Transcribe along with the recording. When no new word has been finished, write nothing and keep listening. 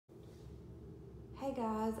Hey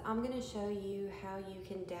guys, I'm going to show you how you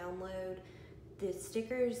can download the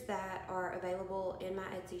stickers that are available in my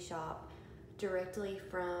Etsy shop directly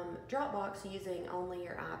from Dropbox using only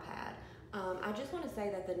your iPad. I just want to say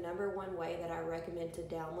that the number one way that I recommend to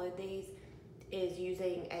download these is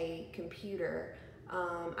using a computer.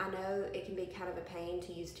 I know it can be kind of a pain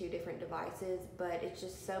to use two different devices, but it's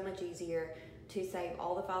just so much easier to save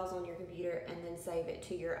all the files on your computer and then save it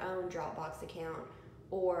to your own Dropbox account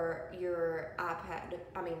or your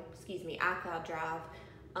iCloud drive.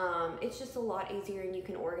 It's just a lot easier and you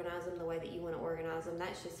can organize them the way that you want to organize them.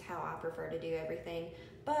 That's just how I prefer to do everything.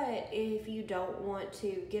 But if you don't want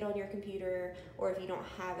to get on your computer or if you don't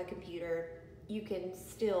have a computer, you can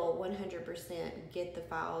still 100% get the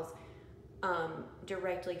files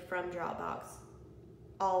directly from Dropbox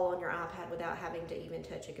all on your iPad without having to even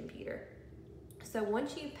touch a computer. So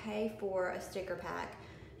once you pay for a sticker pack,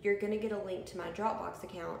 you're going to get a link to my Dropbox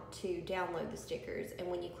account to download the stickers. And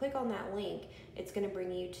when you click on that link, it's going to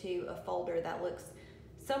bring you to a folder that looks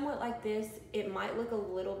somewhat like this. It might look a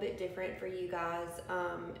little bit different for you guys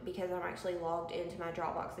because I'm actually logged into my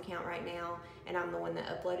Dropbox account right now and I'm the one that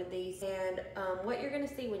uploaded these. And what you're going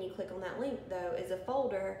to see when you click on that link though is a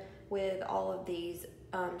folder with all of these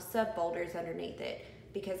subfolders underneath it,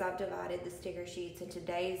 because I've divided the sticker sheets into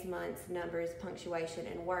days, months, numbers, punctuation,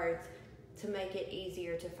 and words to make it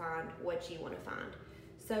easier to find what you want to find.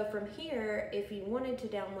 So from here, if you wanted to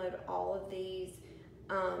download all of these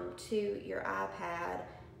to your iPad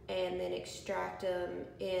and then extract them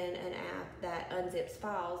in an app that unzips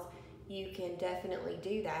files, you can definitely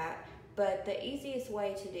do that. But the easiest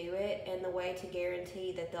way to do it and the way to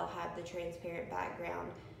guarantee that they'll have the transparent background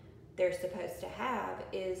they're supposed to have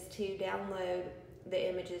is to download the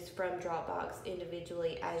images from Dropbox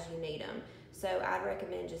individually as you need them. So I'd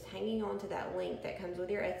recommend just hanging on to that link that comes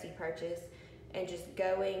with your Etsy purchase and just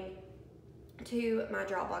going to my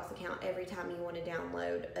Dropbox account every time you want to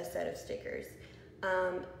download a set of stickers.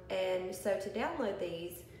 And so to download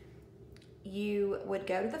these, you would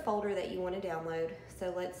go to the folder that you want to download.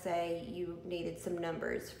 So let's say you needed some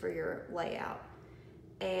numbers for your layout.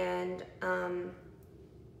 And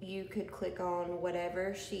you could click on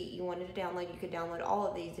whatever sheet you wanted to download. You could download all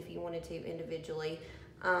of these if you wanted to individually.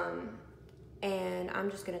 And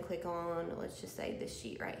I'm just going to click on, let's just say this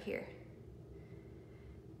sheet right here.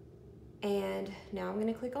 And now I'm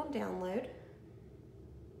going to click on download.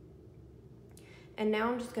 And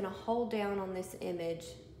now I'm just going to hold down on this image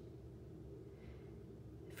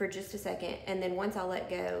for just a second. And then once I let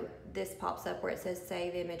go, this pops up where it says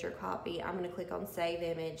save image or copy. I'm going to click on save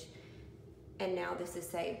image. And now this is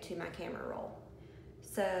saved to my camera roll.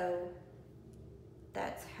 So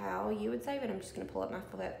that's how you would save it. I'm just going to pull up my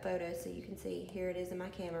photo so you can see. Here it is in my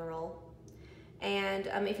camera roll. And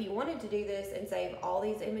if you wanted to do this and save all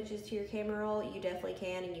these images to your camera roll, you definitely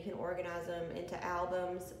can, and you can organize them into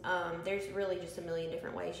albums. There's really just a million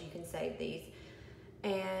different ways you can save these.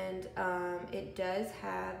 And it does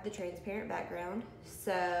have the transparent background,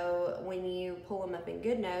 so when you pull them up in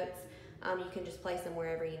GoodNotes, you can just place them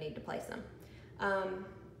wherever you need to place them.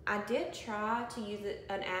 I did try to use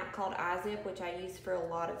an app called iZip, which I use for a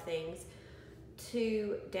lot of things,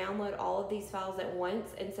 to download all of these files at once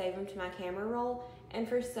and save them to my camera roll. And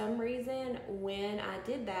for some reason, when I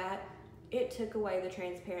did that, it took away the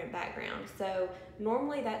transparent background. So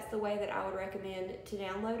normally that's the way that I would recommend to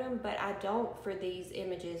download them, but I don't for these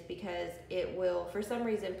images because it will, for some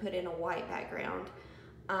reason, put in a white background.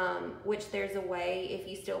 Which there's a way, if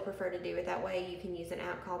you still prefer to do it that way, you can use an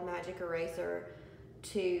app called Magic Eraser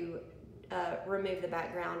to remove the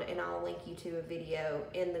background, and I'll link you to a video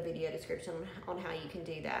in the video description on how you can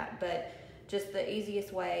do that. But just the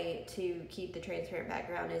easiest way to keep the transparent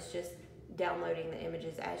background is just downloading the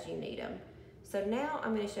images as you need them. So now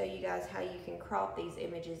I'm going to show you guys how you can crop these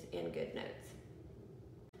images in GoodNotes.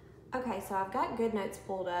 Okay, so I've got GoodNotes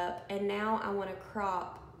pulled up, and now I want to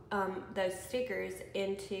crop those stickers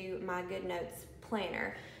into my GoodNotes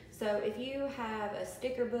planner. So if you have a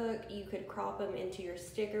sticker book, you could crop them into your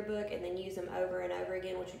sticker book and then use them over and over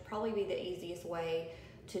again, which would probably be the easiest way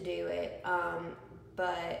to do it.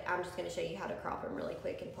 But I'm just going to show you how to crop them really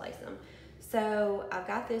quick and place them. So I've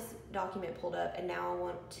got this document pulled up, and now I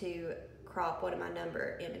want to crop one of my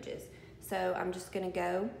number images. So I'm just going to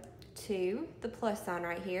go to the plus sign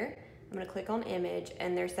right here. I'm going to click on image,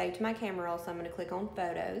 and they're saved to my camera roll, so I'm going to click on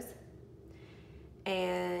photos.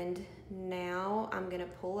 And now I'm going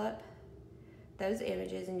to pull up those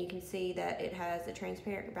images, and you can see that it has a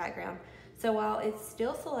transparent background. So while it's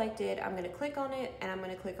still selected, I'm going to click on it, and I'm going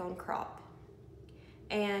to click on crop.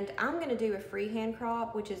 And I'm going to do a freehand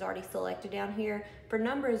crop, which is already selected down here. For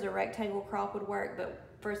numbers, a rectangle crop would work,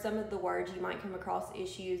 but for some of the words, you might come across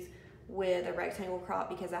issues with a rectangle crop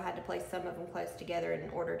because I had to place some of them close together in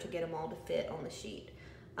order to get them all to fit on the sheet.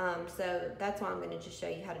 So that's why I'm going to just show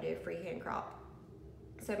you how to do a freehand crop.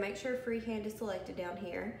 So make sure freehand is selected down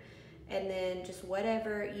here, and then just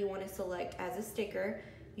whatever you want to select as a sticker,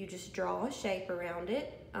 you just draw a shape around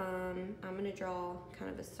it. I'm going to draw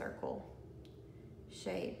kind of a circle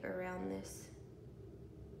shape around this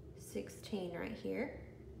 16 right here.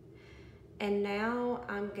 And now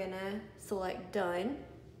I'm going to select done.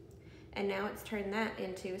 And now it's turned that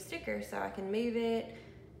into a sticker, so I can move it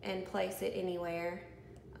and place it anywhere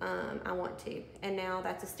I want to. And now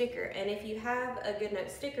that's a sticker. And if you have a GoodNotes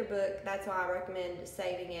sticker book, that's why I recommend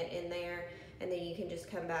saving it in there, and then you can just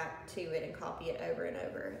come back to it and copy it over and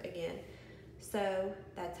over again. So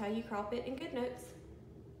that's how you crop it in GoodNotes.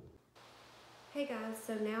 Hey guys,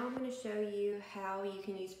 so now I'm going to show you how you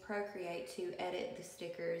can use Procreate to edit the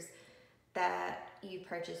stickers that you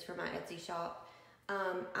purchased from my Etsy shop.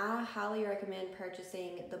 I highly recommend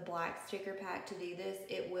purchasing the black sticker pack to do this.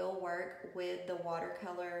 It will work with the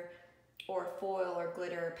watercolor or foil or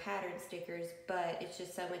glitter pattern stickers, but it's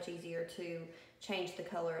just so much easier to change the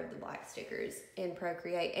color of the black stickers in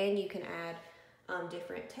Procreate. And you can add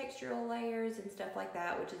different textural layers and stuff like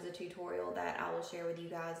that, which is a tutorial that I will share with you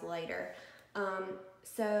guys later.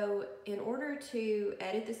 So in order to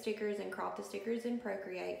edit the stickers and crop the stickers in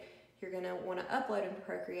Procreate, you're going to want to upload them to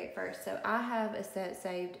Procreate first. So I have a set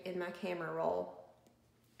saved in my camera roll,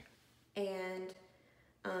 and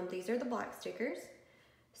these are the black stickers.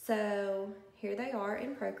 So here they are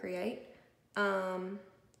in Procreate, and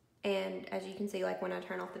as you can see, like when I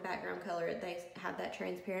turn off the background color, they have that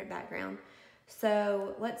transparent background.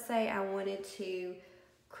 So let's say I wanted to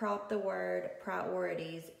crop the word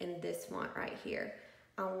priorities in this font right here.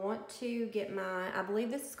 I want to get I believe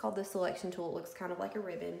this is called the selection tool. It looks kind of like a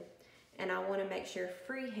ribbon. And I want to make sure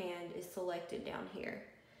freehand is selected down here.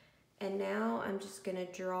 And now I'm just going to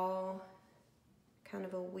draw kind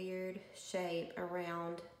of a weird shape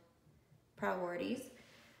around priorities.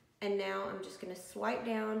 And now I'm just going to swipe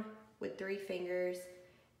down with 3 fingers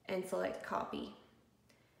and select copy.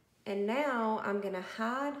 And now I'm going to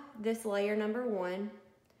hide this layer number 1,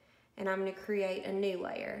 and I'm going to create a new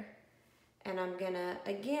layer. And I'm going to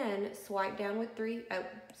again swipe down with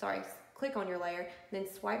click on your layer, then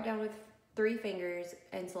swipe down with 3 fingers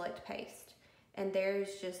and select paste. And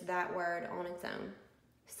there's just that word on its own.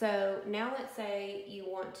 So now let's say you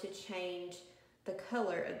want to change the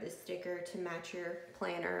color of this sticker to match your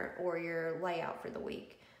planner or your layout for the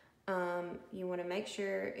week. You want to make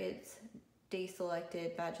sure it's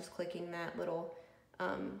deselected by just clicking that little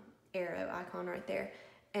arrow icon right there,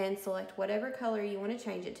 and select whatever color you want to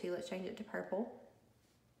change it to. Let's change it to purple.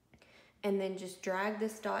 And then just drag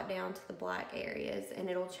this dot down to the black areas, and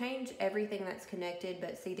it'll change everything that's connected,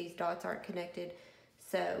 but see, these dots aren't connected.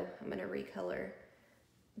 So I'm going to recolor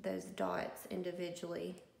those dots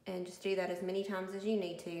individually, and just do that as many times as you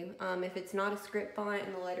need to. If it's not a script font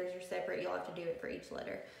and the letters are separate, you'll have to do it for each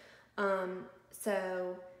letter.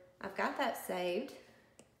 So I've got that saved.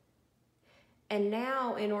 And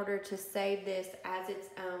now in order to save this as its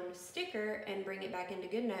own sticker and bring it back into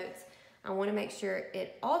GoodNotes, I want to make sure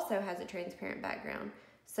it also has a transparent background.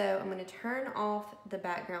 So I'm going to turn off the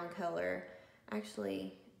background color.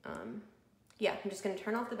 Actually, yeah, I'm just going to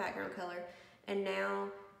turn off the background color. And now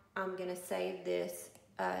I'm going to save this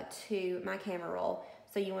to my camera roll.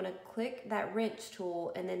 So you want to click that wrench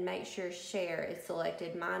tool and then make sure share is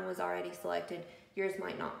selected. Mine was already selected. Yours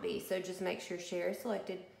might not be. So just make sure share is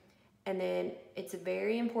selected. And then it's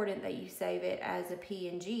very important that you save it as a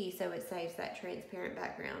PNG so it saves that transparent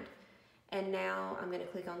background. And now I'm going to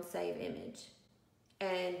click on Save Image.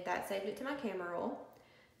 And that saved it to my camera roll.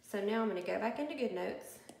 So now I'm going to go back into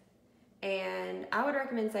GoodNotes. And I would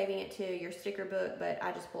recommend saving it to your sticker book, but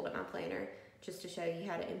I just pulled up my planner just to show you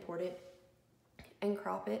how to import it and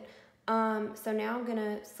crop it. So now I'm going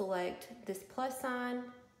to select this plus sign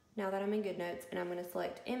now that I'm in GoodNotes, and I'm going to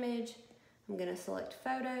select Image. I'm going to select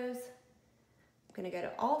Photos. I'm going to go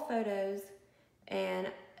to All Photos, and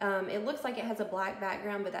it looks like it has a black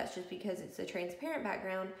background, but that's just because it's a transparent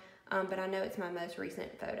background, but I know it's my most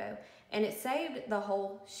recent photo. And it saved the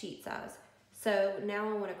whole sheet size. So now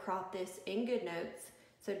I want to crop this in GoodNotes.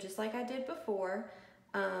 So just like I did before,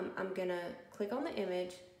 I'm going to click on the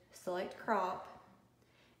image, select Crop,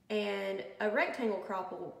 and a rectangle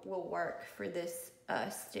crop will work for this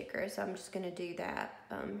sticker. So I'm just going to do that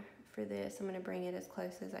for this. I'm going to bring it as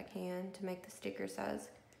close as I can to make the sticker size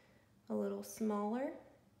a little smaller.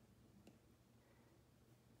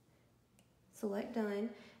 Select Done,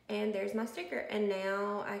 and there's my sticker. And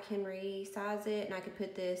now I can resize it, and I could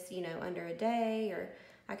put this, you know, under a day, or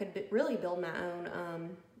I could really build my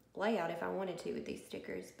own layout if I wanted to with these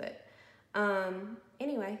stickers, but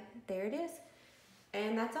anyway, there it is.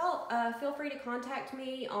 And that's all. Feel free to contact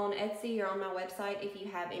me on Etsy or on my website if you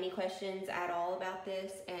have any questions at all about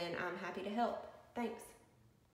this, and I'm happy to help. Thanks.